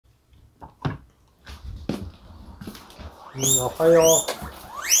みんなおはよう。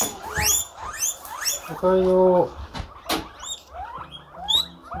おはよう。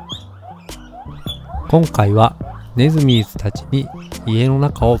今回はネズミーズたちに家の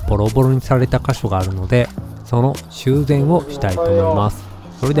中をボロボロにされた箇所があるので、その修繕をしたいと思います。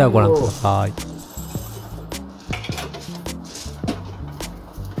それではご覧ください。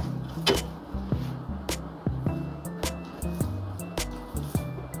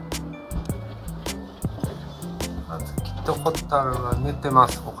あずきとホタルが寝てま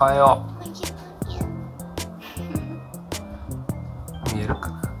す。おはよう。見えるか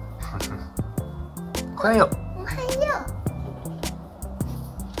な。おはよう。おはよ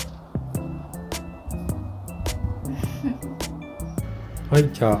はい、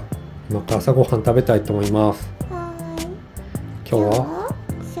じゃあ今から朝ごはん食べたいと思います。う。はーい。今日は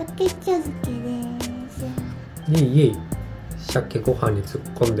鮭茶漬けです。いい鮭ご飯に突っ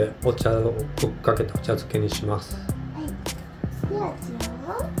込んでお茶をぶっかけたお茶漬けにします。はい。ではじゃ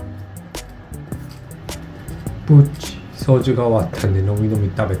あブチ掃除が終わったんでのみのみ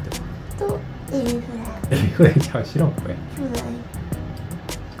食べてます。とエビフライ。エビフライじゃ白これ。フライ。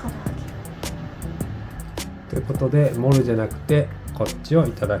唐揚ということでモルじゃなくてこっちを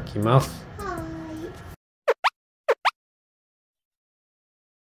いただきます。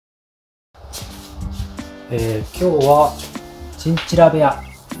げ。は今日はチンチラ部屋、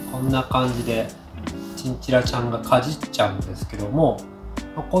こんな感じでチンチラちゃんがかじっちゃうんですけども、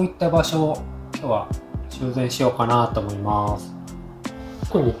こういった場所を今日は修繕しようかなと思います。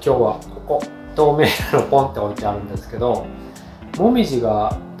特に今日はここ透明なのポンって置いてあるんですけど、もみじ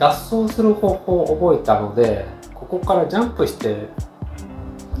が脱走する方法を覚えたので、ここからジャンプして、い。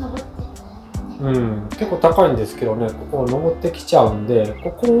登ってるね。結構高いんですけどね、ここを登ってきちゃうんで、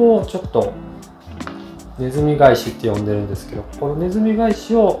ここをちょっとネズミ返しって呼んでるんですけど、このネズミ返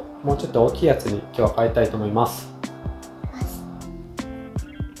しをもうちょっと大きいやつに今日は変えたいと思います。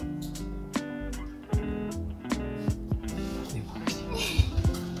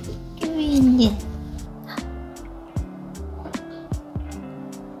いいね。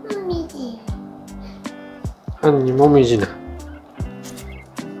もみじ。犯人もみじな。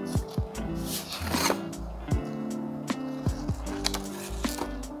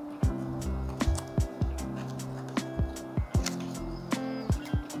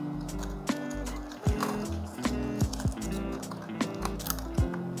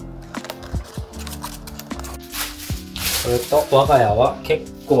それと我が家は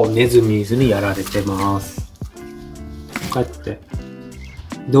結構ネズミーズにやられてます。こうやって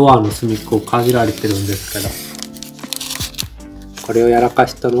ドアの隅っこをかじられてるんですけど、これをやらか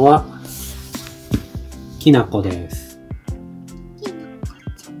したのはきなこです。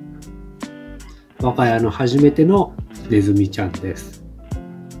我が家の初めてのネズミちゃんです。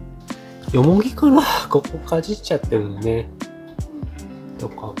よもぎかな、ここかじっちゃってるのね。と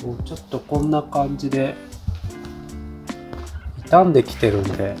かもうちょっとこんな感じで傷んできてるん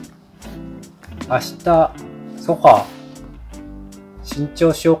で、明日ソファー新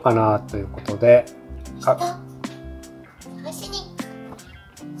調しようかなということで、探しに。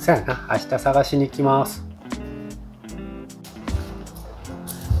そうやな、明日探しに行きます。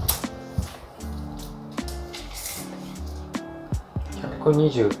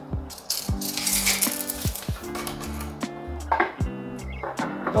120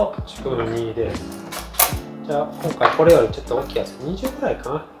と祝2です。じゃあ今回これよりちょっと大きいやつ20くらいか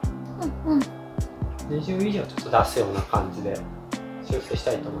な。20以上ちょっと出すような感じで修正し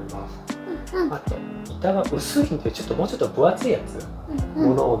たいと思います。あと板が薄いんで、ちょっともうちょっと分厚いやつ、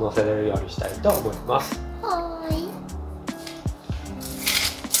物を乗せれるようにしたいと思います。はーい。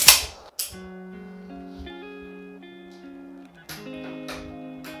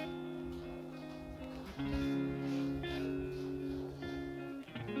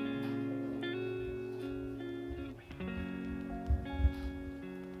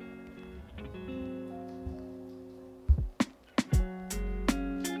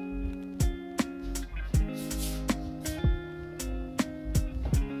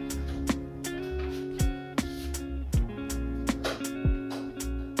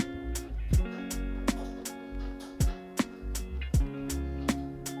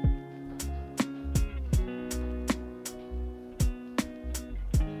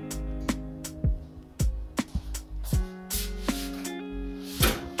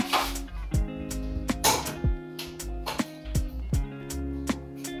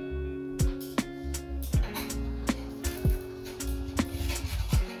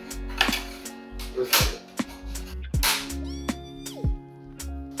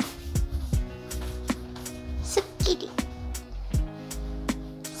すっきり。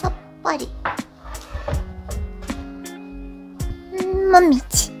さっぱり。もみ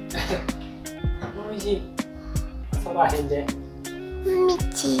じ。もみじ遊ばへんで。もみ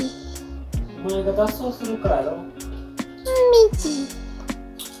じ。お前が脱走するからやろ。もみじ。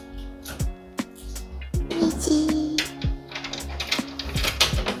もみじ。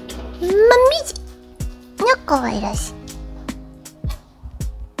もみじ。かわいらしい。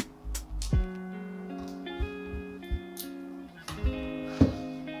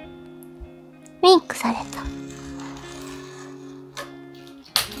メイクされた。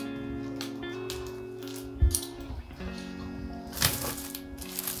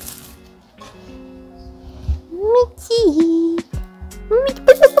もみじもみじ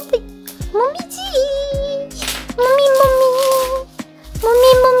ぽいぽいぽい。もみじもみもみもみ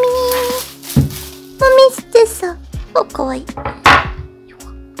もみもみしてさ。お、かわいい。も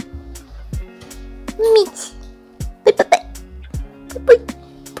みじぽいぽいぽいぽい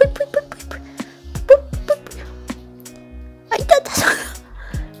ぽいぽいぽいぽいぽいぽいぽい。あ、いたいた。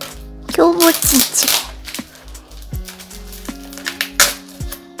今日もちんちら。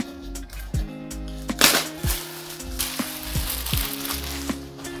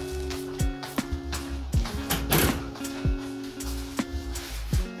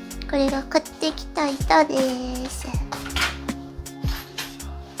これが買ってきた板です。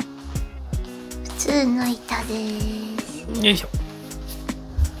普通の板です。よいしょ。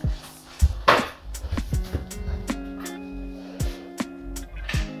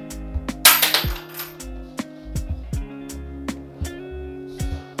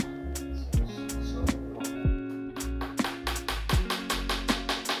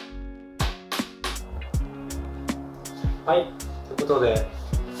はい、ということで、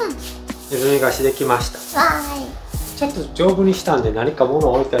ネズミ菓子できました。わーい。ちょっと丈夫にしたんで、何か物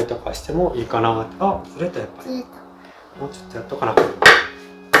を置いたりとかしてもいいかな。あ、ずれたやっぱり。ずれた。もうちょっとやっとかな。お。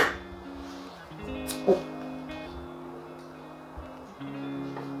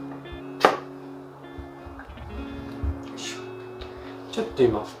ちょっと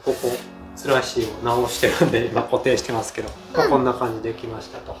今ここつらしを直してるんで今固定してますけど、まあ、こんな感じできまし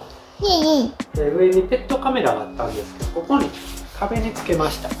たと。いい。で上にペットカメラがあったんですけど、ここに壁につけ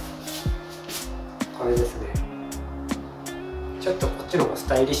ました。これですね。ちょっとこっちの方がス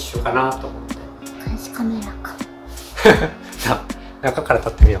タイリッシュかなと思って。監視カメラか。さあ中から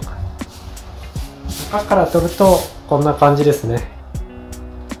撮ってみようか。中から撮るとこんな感じですね。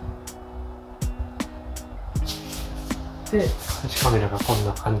で監視カメラがこん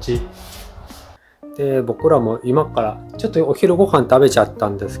な感じで、僕らも今からちょっとお昼ご飯食べちゃった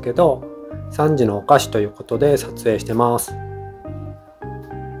んですけど、3時のお菓子ということで撮影してます。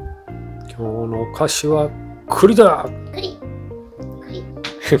今日のお菓子は栗だ。栗。栗。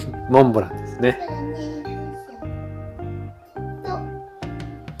モンブランですね。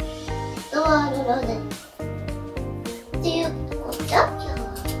ドアルロゼっていうことじゃ今日は。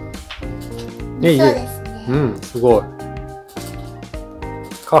ね、そうですね。うん、すごい。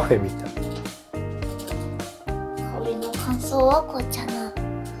カフェみたい。香りの感想は紅茶な。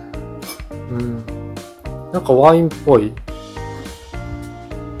うん。なんかワインっぽい。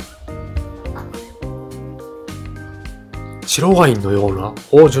白ワインのような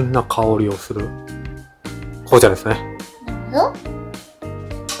芳醇な香りをする紅茶ですね。なるほど。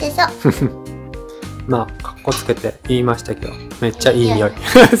でさ。まあ、かっこつけて言いましたけど、めっちゃいい匂い。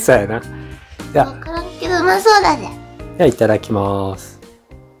そうやな。じゃわからんけどうまそうだね。あいただきます。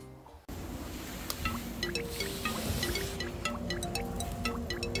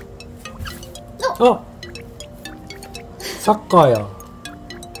あ、サッカーや。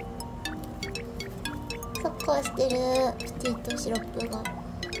サッカーしてるプティとシロップが。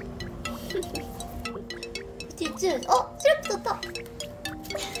プティ2。あ、シロップ取った。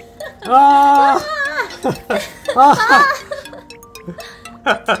ああ。あ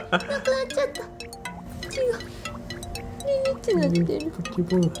なくなっちゃった。口がニニってなってる。ポケ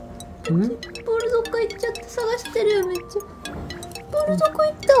ボール。ボールどっか行っちゃって探してるよめっちゃ。ボールどこ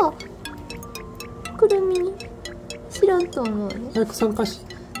行った？くるみに知らんと思うね。早く参加し。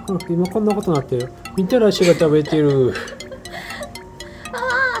今こんなことになってるよ。みたらしが食べてる。あ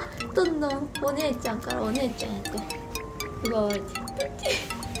あ、どんどんお姉ちゃんからお姉ちゃんへと奪われてる。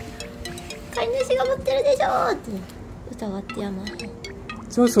飼い主が持ってるでしょーって疑ってやまへん。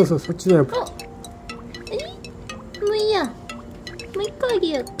そうそうそう、そっちだよ。あ、もういいや。もう一個あげ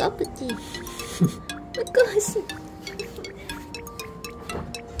ようか、プチ。もう一個欲しい。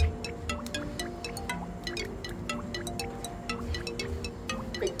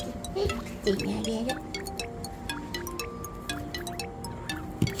プチにあげる。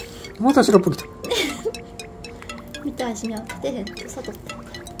またシロップ来た。見た足には勝てへんって悟ったか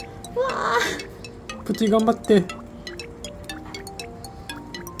ら。わあ。プチ頑張って。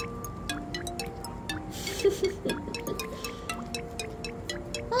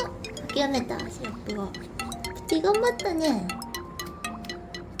読めた、シロップを。プチ頑張ったね。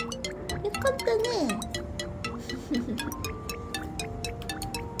よかったね。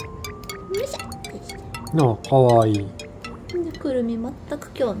よいしょ。あ、かわいい。くるみ全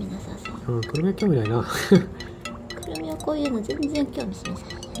く興味なさそう。うん、くるみは興味ないな。くるみはこういうの全然興味示さ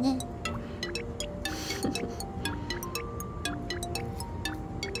ないよね。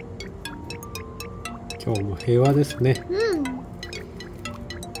今日も平和ですね。うん。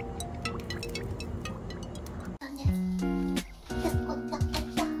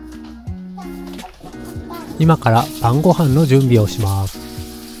今から晩ご飯の準備をします。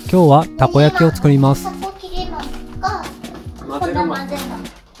今日はたこ焼きを作ります。たこ切りますか。混ぜるマン。じゃ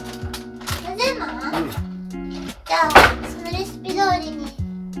あそのレシピ通りに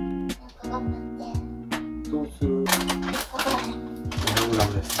頑張って。どうする？わからへん。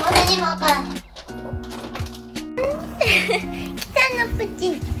です。私にもわからへん。来たのプチ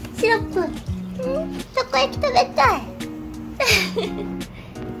シロップ。たこ焼き食べたい。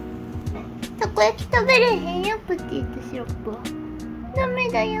たこ焼き食べれへんよ、プチとシロップは。ダメ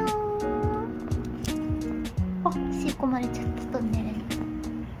だよー。あ、吸い込まれちゃったトンネルに。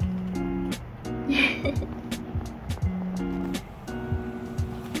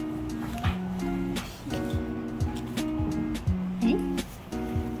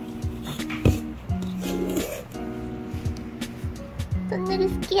トンネル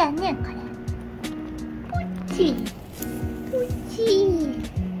好きやね、これ。プチプチ。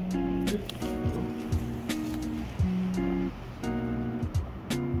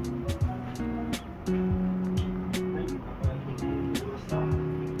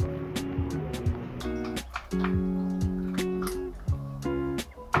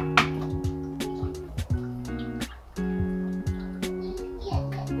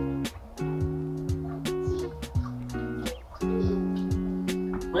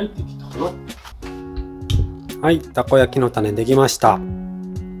はい、できたかな。はい、たこ焼きの種できました。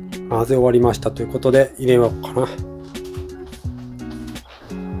混ぜ終わりましたということで入れようかな。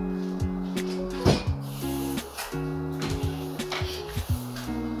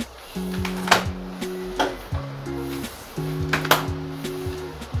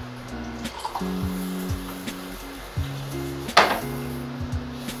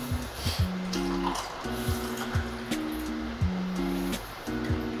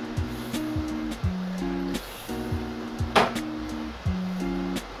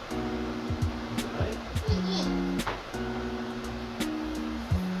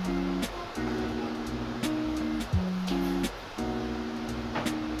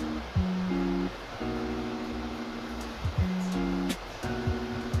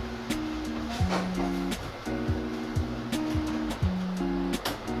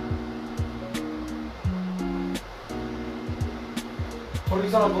鶏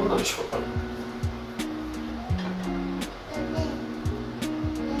皿どんなんでしょうかね。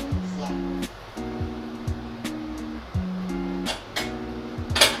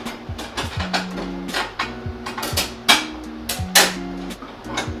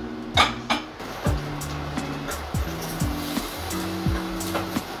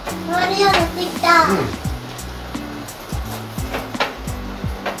回るようになってきた。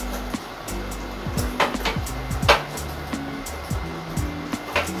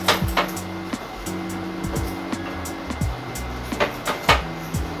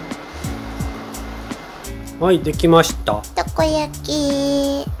はい、できました。たこ焼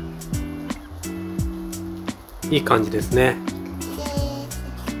き。いい感じですね。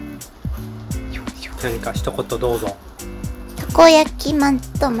何か一言どうぞ。たこ焼きマン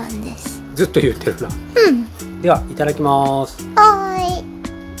トマンです。ずっと言ってるな。うん。では、いただきます。はーい。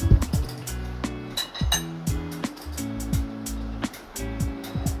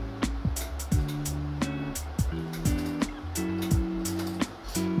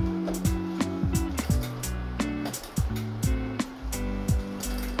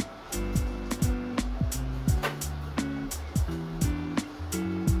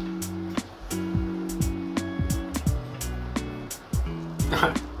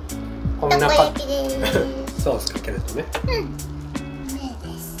こんなたこ焼きです。ソースかけるとね。うん。ね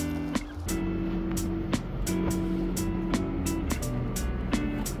です。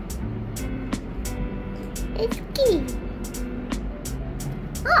好き。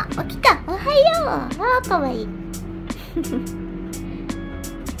あ、起きた。おはよう。あ、かわいい。起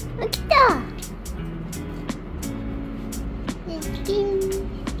きた。好き。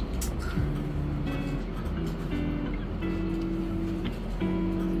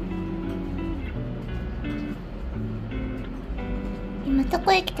今た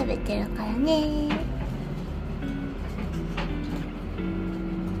こ焼き食べてるからね。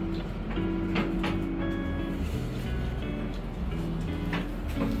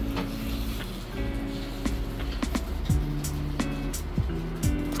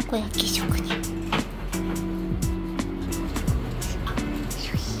こ焼き職人。こ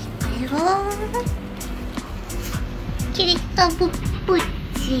れはキリッとプッ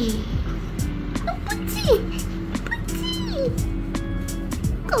チプチプチ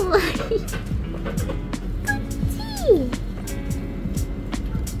かわいいプチ。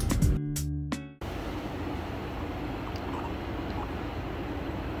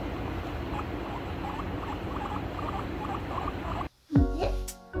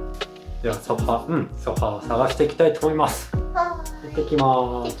ではソファを探していきたいと思います。行ってき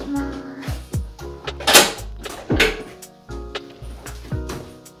ます。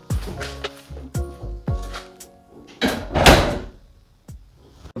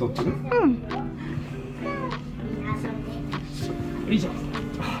どっち？いいじゃん。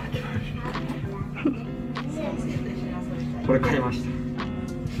これ買いました。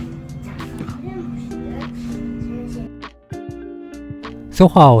ソ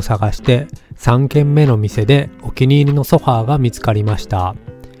ファーを探して3軒目の店でお気に入りのソファーが見つかりました。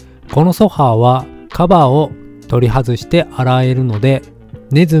このソファーはカバーを取り外して洗えるので、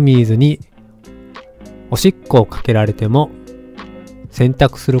ネズミーズにおしっこをかけられても洗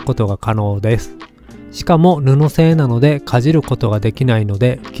濯することが可能です。しかも布製なのでかじることができないの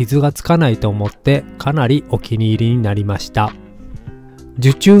で傷がつかないと思ってかなりお気に入りになりました。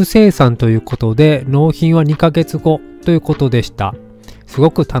受注生産ということで納品は2ヶ月後ということでした。すご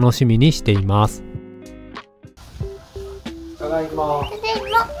く楽しみにしています。ただいま。ただい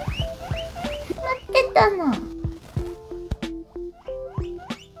ま。待ってたの。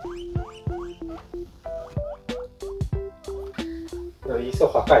いいソ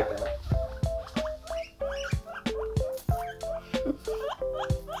ファ買えたよ。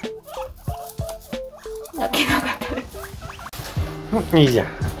泣けなかったです。いいじゃん。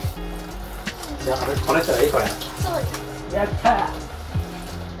じゃあこの人がいいこれ。そうです。やったー。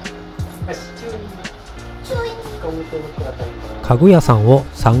家具屋さんを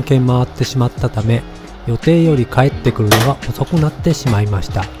3軒回ってしまったため、予定より帰ってくるのが遅くなってしまいまし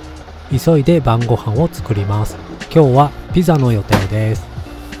た。急いで晩ご飯を作ります。今日はピザの予定です。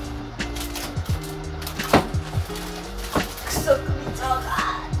クソ組長が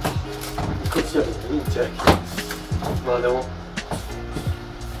こっちはいいんちゃう。まあでも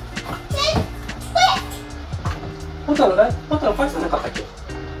本当は返さなかったっけ？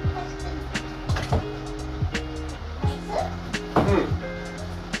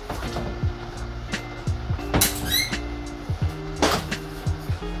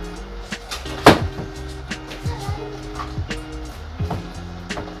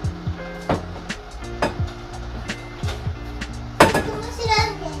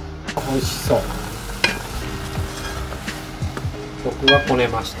美味しそう。僕はこね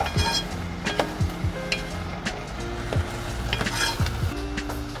ました。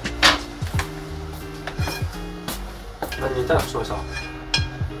何人いたらしました。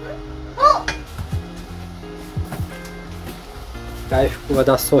大福が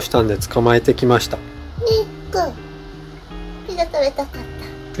脱走したんで捕まえてきました。ピザ食べたかっ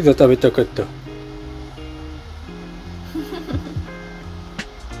た。ピザ食べたかった。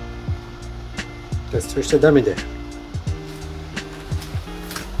そしちゃダメだよ。ピ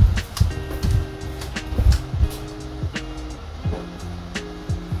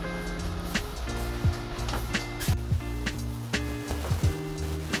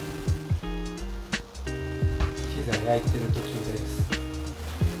ザ焼いてる途中です。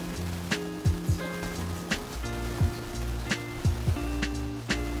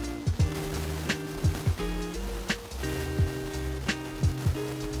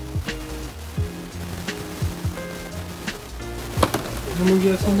小麦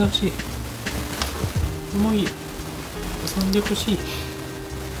遊んでほしい。もういい。遊んでほしい。小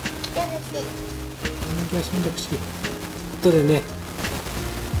麦遊んでほしい。後でね。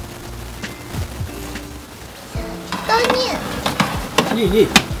いい。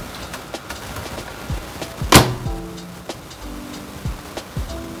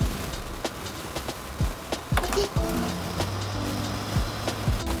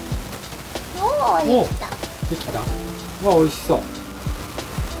おお、できた。わ、美味しそう。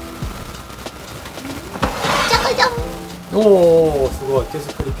おお、すごい手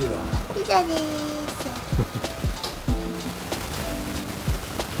作りピザ。ピザです。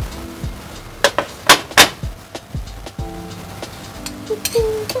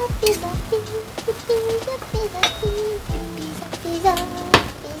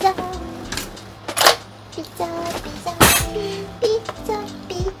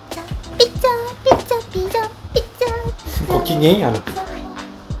ご機嫌やな。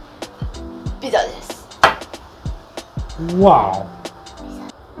ピザです。わ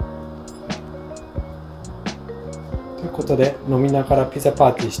ということで飲みながらピザパ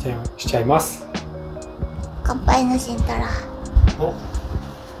ーティーしちゃいます。乾杯のしんたら。お、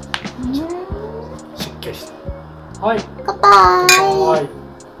しっかりした。はい。乾杯。はい。